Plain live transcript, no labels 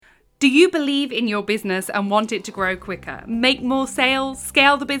Do you believe in your business and want it to grow quicker? Make more sales?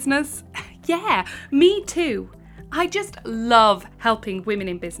 Scale the business? Yeah, me too. I just love helping women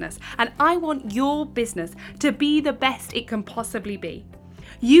in business, and I want your business to be the best it can possibly be.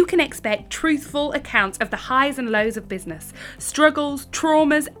 You can expect truthful accounts of the highs and lows of business, struggles,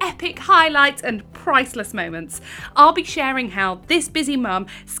 traumas, epic highlights, and priceless moments. I'll be sharing how this busy mum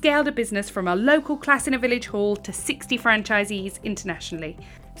scaled a business from a local class in a village hall to 60 franchisees internationally.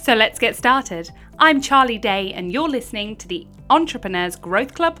 So let's get started. I'm Charlie Day, and you're listening to the Entrepreneurs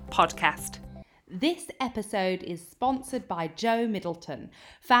Growth Club podcast. This episode is sponsored by Joe Middleton,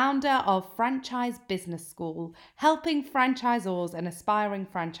 founder of Franchise Business School, helping franchisors and aspiring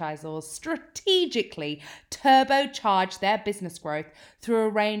franchisors strategically turbocharge their business growth through a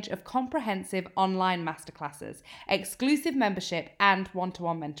range of comprehensive online masterclasses, exclusive membership, and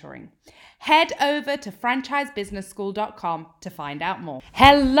one-to-one mentoring. Head over to franchisebusinessschool.com to find out more.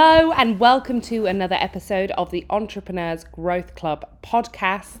 Hello and welcome to another episode of the Entrepreneurs Growth Club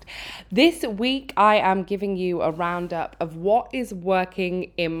podcast. This week I am giving you a roundup of what is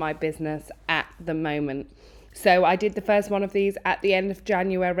working in my business at the moment. So I did the first one of these at the end of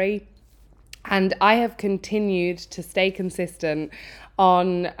January, and I have continued to stay consistent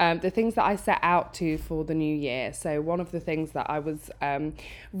on the things that I set out to for the new year. So one of the things that I was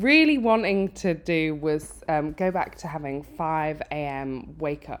really wanting to do was go back to having 5 a.m.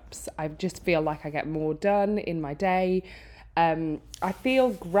 wake-ups. I just feel like I get more done in my day. I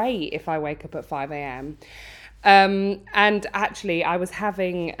feel great if I wake up at 5 a.m. And actually, I was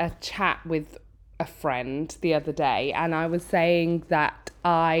having a chat with a friend the other day, and I was saying that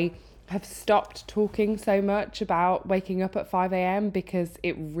I have stopped talking so much about waking up at 5 a.m. because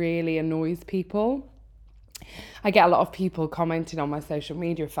it really annoys people. I get a lot of people commenting on my social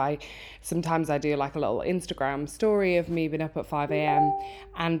media. Sometimes I do like a little Instagram story of me being up at 5 a.m.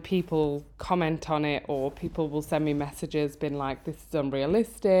 and people comment on it, or people will send me messages being like, this is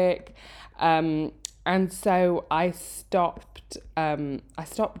unrealistic. And so I stopped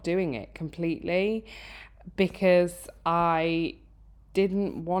doing it completely because I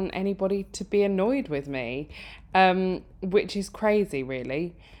didn't want anybody to be annoyed with me, which is crazy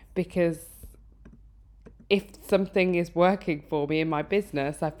really, because if something is working for me in my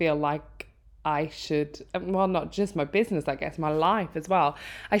business, I feel like I should, well, not just my business, I guess my life as well,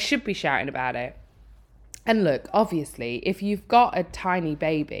 I should be shouting about it. And look, obviously, if you've got a tiny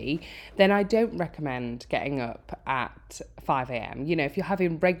baby, then I don't recommend getting up at 5 a.m. You know, if you're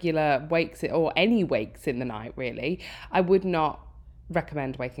having regular wakes or any wakes in the night, really, I would not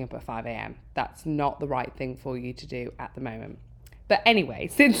recommend waking up at 5 a.m. That's not the right thing for you to do at the moment. But anyway,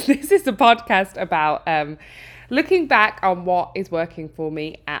 since this is a podcast about looking back on what is working for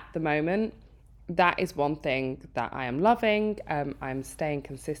me at the moment, that is one thing that I am loving. I'm staying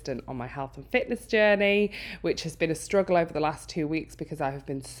consistent on my health and fitness journey, which has been a struggle over the last 2 weeks because I have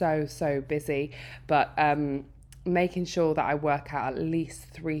been so busy. But making sure that I work out at least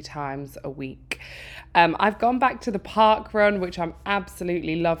 3 times a week. I've gone back to the park run, which I'm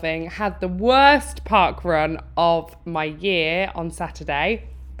absolutely loving. Had the worst park run of my year on Saturday,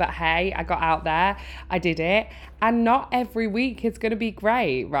 but hey, I got out there, I did it, and not every week is going to be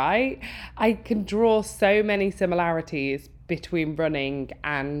great, right? I can draw so many similarities between running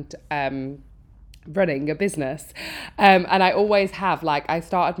and running a business, and I always have. Like, I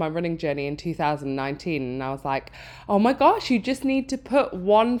started my running journey in 2019 and I was like, oh my gosh, you just need to put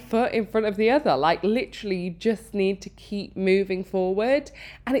one foot in front of the other. Like, literally, you just need to keep moving forward.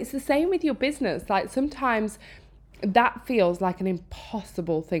 And it's the same with your business. Like, sometimes that feels like an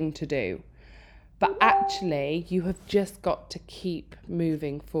impossible thing to do, but actually you have just got to keep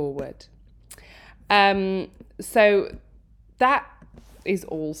moving forward. So that is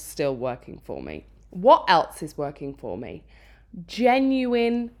all still working for me. What else is working for me?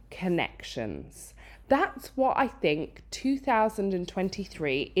 Genuine connections. That's what I think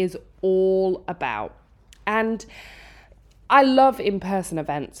 2023 is all about. And I love in-person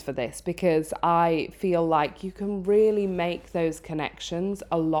events for this because I feel like you can really make those connections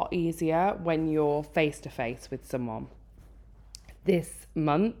a lot easier when you're face-to-face with someone. This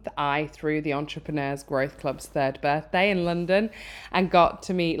month, I threw the Entrepreneurs Growth Club's 3rd birthday in London and got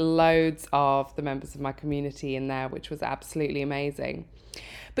to meet loads of the members of my community in there, which was absolutely amazing.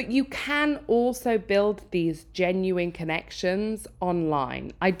 But you can also build these genuine connections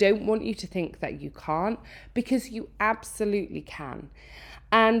online. I don't want you to think that you can't, because you absolutely can.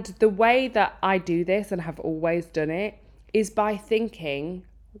 And the way that I do this and have always done it is by thinking,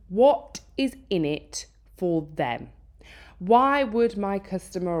 what is in it for them? Why would my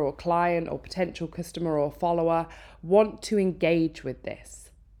customer or client or potential customer or follower want to engage with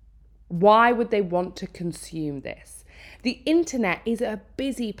this? Why would they want to consume this? The internet is a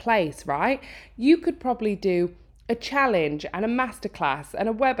busy place, right? You could probably do a challenge and a masterclass and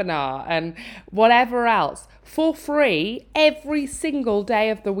a webinar and whatever else for free every single day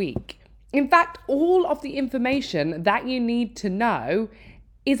of the week. In fact, all of the information that you need to know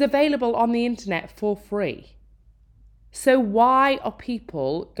is available on the internet for free. So why are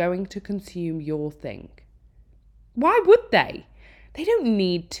people going to consume your thing? Why would they? They don't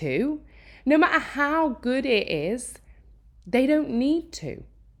need to. No matter how good it is, they don't need to.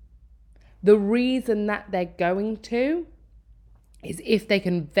 The reason that they're going to is if they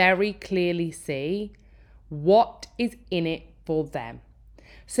can very clearly see what is in it for them.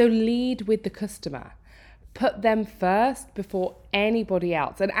 So lead with the customer. Put them first before anybody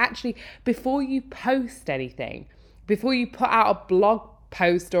else. And actually, before you post anything, before you put out a blog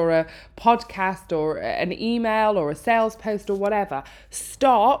post or a podcast or an email or a sales post or whatever,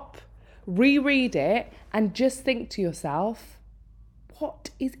 stop, reread it, and just think to yourself, what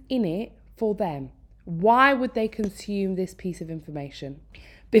is in it for them? Why would they consume this piece of information?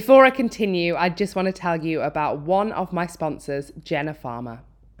 Before I continue, I just want to tell you about one of my sponsors, Jenna Farmer.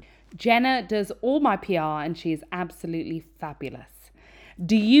 Jenna does all my PR and she is absolutely fabulous.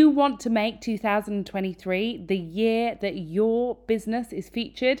 Do you want to make 2023 the year that your business is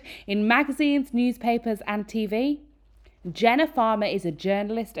featured in magazines, newspapers, and TV? Jenna Farmer is a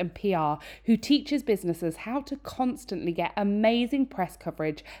journalist and PR who teaches businesses how to constantly get amazing press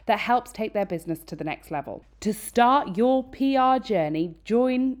coverage that helps take their business to the next level. To start your PR journey,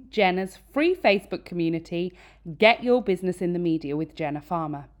 join Jenna's free Facebook community, Get Your Business in the Media with Jenna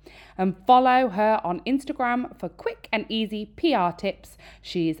Farmer, and follow her on Instagram for quick and easy PR tips.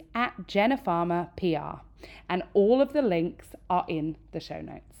 She's at Jenna Farmer PR, and all of the links are in the show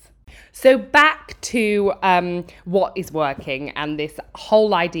notes. So back to what is working and this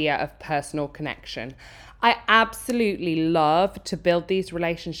whole idea of personal connection. I absolutely love to build these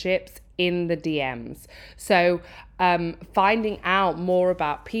relationships in the DMs. So finding out more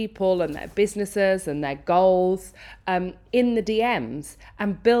about people and their businesses and their goals in the DMs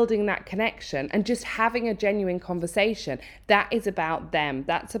and building that connection and just having a genuine conversation. That is about them.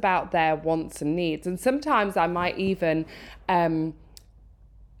 That's about their wants and needs. And sometimes I might even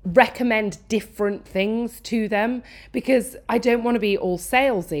recommend different things to them because I don't want to be all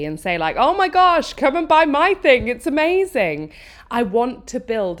salesy and say like, oh my gosh, come and buy my thing, it's amazing. I want to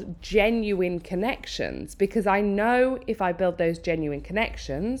build genuine connections because I know if I build those genuine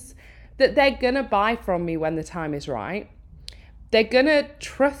connections that they're gonna buy from me when the time is right. They're gonna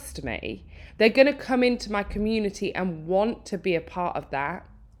trust me. They're gonna come into my community and want to be a part of that.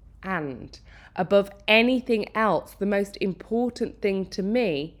 And above anything else, the most important thing to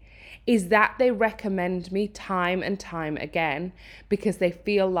me is that they recommend me time and time again because they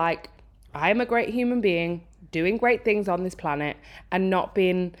feel like I'm a great human being doing great things on this planet and not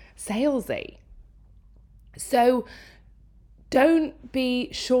being salesy. So don't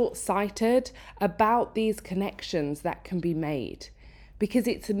be short-sighted about these connections that can be made because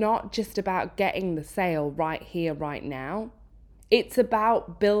it's not just about getting the sale right here, right now. It's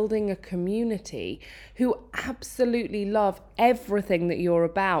about building a community who absolutely love everything that you're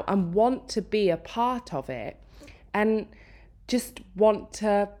about and want to be a part of it and just want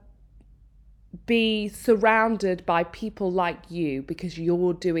to be surrounded by people like you because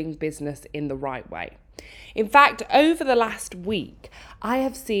you're doing business in the right way. In fact, over the last week, I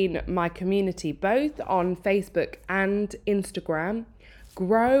have seen my community both on Facebook and Instagram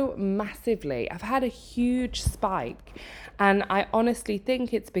grow massively. I've had a huge spike. And I honestly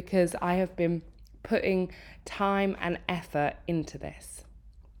think it's because I have been putting time and effort into this.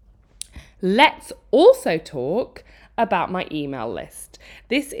 Let's also talk about my email list.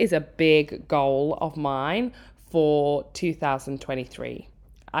 This is a big goal of mine for 2023.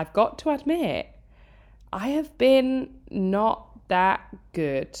 I've got to admit, I have been not that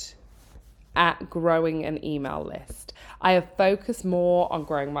good at growing an email list. I have focused more on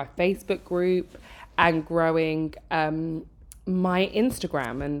growing my Facebook group and growing my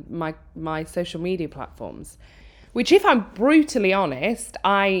Instagram and my social media platforms, which if I'm brutally honest,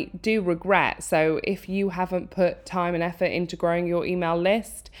 I do regret. So if you haven't put time and effort into growing your email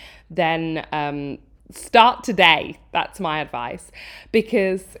list, then start today. That's my advice,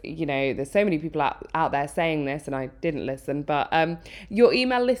 because there's so many people out there saying this, and I didn't listen, but your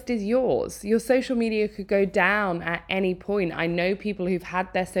email list is yours. Your social media could go down at any point. I know people who've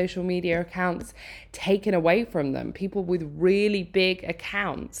had their social media accounts taken away from them. People with really big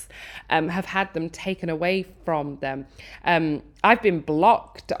accounts have had them taken away from them. I've been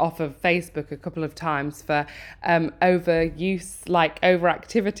blocked off of Facebook a couple of times for overuse, like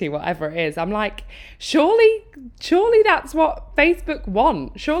overactivity, whatever it is. I'm like, surely that's what Facebook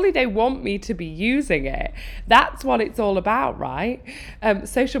want. Surely they want me to be using it. That's what it's all about, right?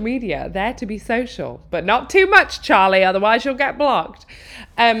 Social media, there to be social, but not too much, Charlie, otherwise you'll get blocked.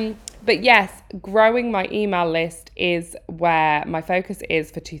 But yes, growing my email list is where my focus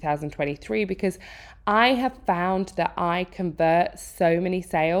is for 2023, because I have found that I convert so many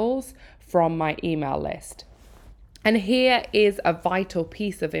sales from my email list. And here is a vital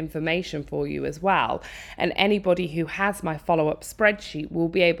piece of information for you as well. And anybody who has my follow-up spreadsheet will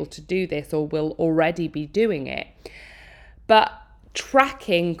be able to do this, or will already be doing it. But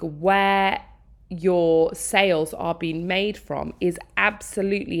tracking where your sales are being made from is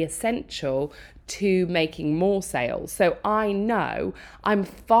absolutely essential to making more sales. So I know I'm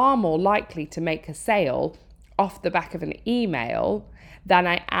far more likely to make a sale off the back of an email than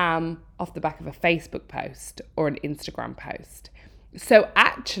I am off the back of a Facebook post or an Instagram post. So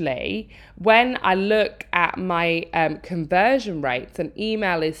actually, when I look at my conversion rates, and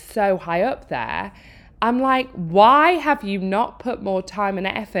email is so high up there, I'm like, why have you not put more time and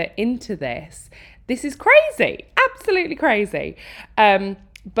effort into this? This is crazy, absolutely crazy.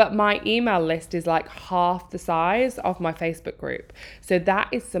 But my email list is like half the size of my Facebook group. So that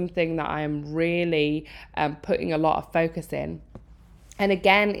is something that I am really putting a lot of focus in. And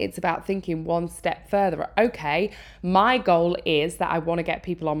again, it's about thinking one step further. Okay, my goal is that I want to get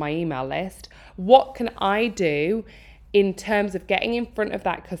people on my email list. What can I do in terms of getting in front of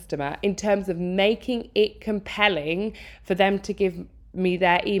that customer, in terms of making it compelling for them to give me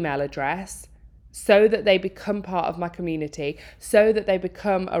their email address, so that they become part of my community, so that they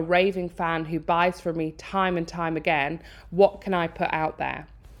become a raving fan who buys from me time and time again? What can I put out there?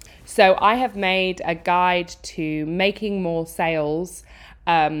 So I have made a guide to making more sales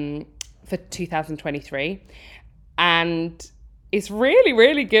for 2023, and it's really,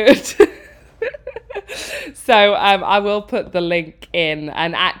 really good. So I will put the link in,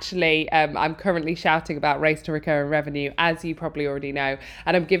 and actually I'm currently shouting about Race to Recurring Revenue, as you probably already know,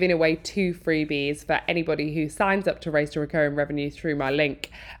 and I'm giving away 2 freebies for anybody who signs up to Race to Recurring Revenue through my link.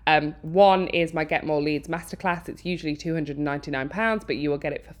 One is my Get More Leads Masterclass. It's usually £299, but you will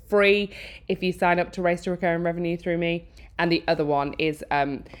get it for free if you sign up to Race to Recurring Revenue through me. And the other one is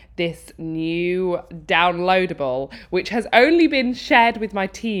this new downloadable, which has only been shared with my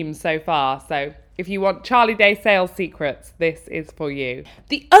team so far. So if you want Charlie Day sales secrets, this is for you.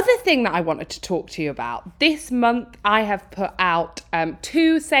 The other thing that I wanted to talk to you about, this month I have put out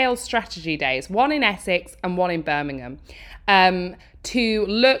 2 sales strategy days, one in Essex and one in Birmingham, to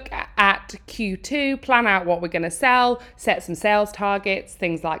look at Q2, plan out what we're going to sell, set some sales targets,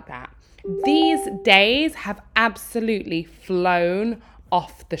 things like that. These days have absolutely flown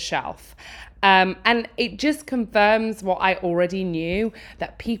off the shelf. And it just confirms what I already knew,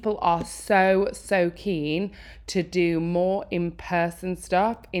 that people are so keen to do more in-person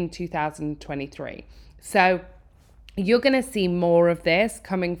stuff in 2023. So you're going to see more of this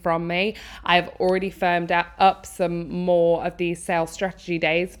coming from me. I've already firmed up some more of these sales strategy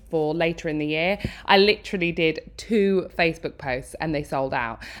days for later in the year. I literally did 2 Facebook posts and they sold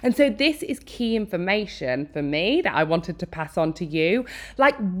out. And so this is key information for me that I wanted to pass on to you.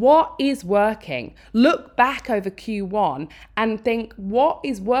 Like, what is working? Look back over Q1 and think, what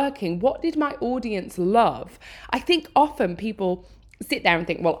is working? What did my audience love? I think often people sit there and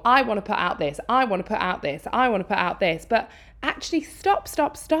think, well, I want to put out this, I want to put out this, I want to put out this, but actually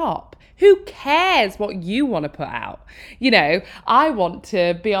stop. Who cares what you want to put out? I want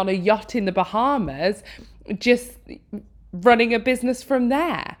to be on a yacht in the Bahamas, just running a business from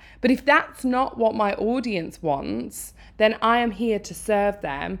there. But if that's not what my audience wants, then I am here to serve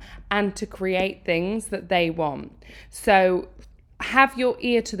them and to create things that they want. So have your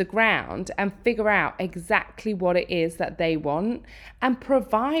ear to the ground and figure out exactly what it is that they want and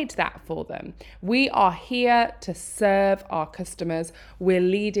provide that for them. We are here to serve our customers. We're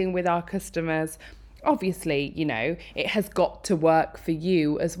leading with our customers. Obviously, it has got to work for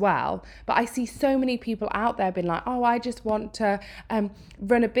you as well. But I see so many people out there being like, oh, I just want to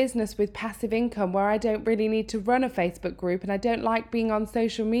run a business with passive income where I don't really need to run a Facebook group and I don't like being on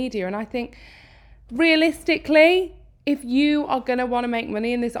social media. And I think, realistically, If you are going to want to make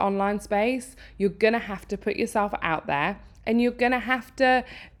money in this online space, you're going to have to put yourself out there, and you're going to have to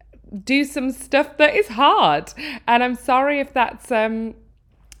do some stuff that is hard. And I'm sorry if that's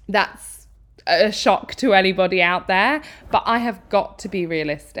a shock to anybody out there, but I have got to be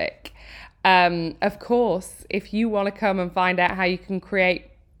realistic. Of course, if you want to come and find out how you can create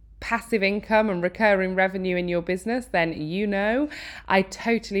passive income and recurring revenue in your business, then I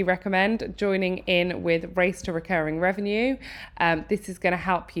totally recommend joining in with Race to Recurring Revenue. This is going to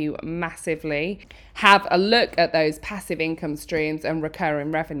help you massively have a look at those passive income streams and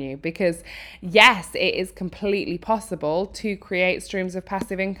recurring revenue, because yes, it is completely possible to create streams of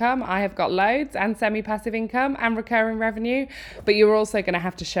passive income. I have got loads, and semi-passive income and recurring revenue, but you're also going to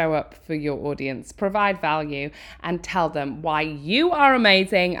have to show up for your audience, provide value, and tell them why you are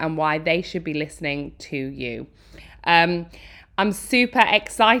amazing and why they should be listening to you. I'm super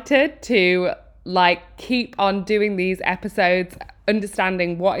excited to keep on doing these episodes,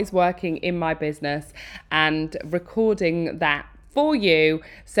 understanding what is working in my business and recording that for you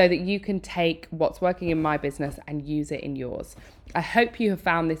so that you can take what's working in my business and use it in yours. I hope you have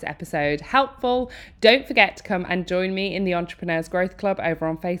found this episode helpful. Don't forget to come and join me in the Entrepreneurs Growth Club over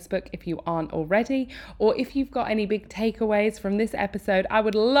on Facebook if you aren't already, or if you've got any big takeaways from this episode, I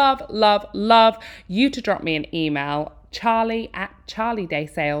would love you to drop me an email,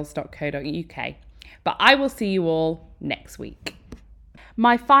 charlie@charliedaysales.co.uk. But I will see you all next week.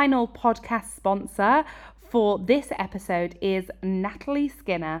 My final podcast sponsor for this episode is Natalie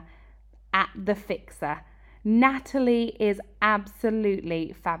Skinner at The Fixer. Natalie is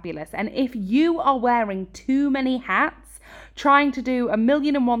absolutely fabulous. And if you are wearing too many hats, trying to do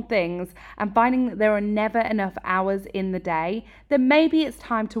 1,000,001 things and finding that there are never enough hours in the day, then maybe it's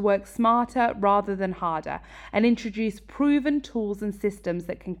time to work smarter rather than harder and introduce proven tools and systems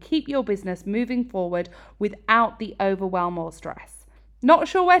that can keep your business moving forward without the overwhelm or stress. Not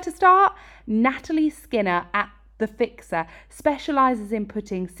sure where to start? Natalie Skinner at The Fixer specializes in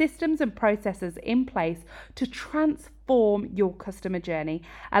putting systems and processes in place to transform your customer journey,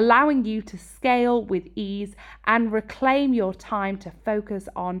 allowing you to scale with ease and reclaim your time to focus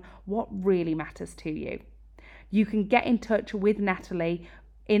on what really matters to you. You can get in touch with Natalie.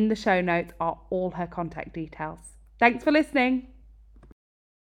 In the show notes are all her contact details. Thanks for listening.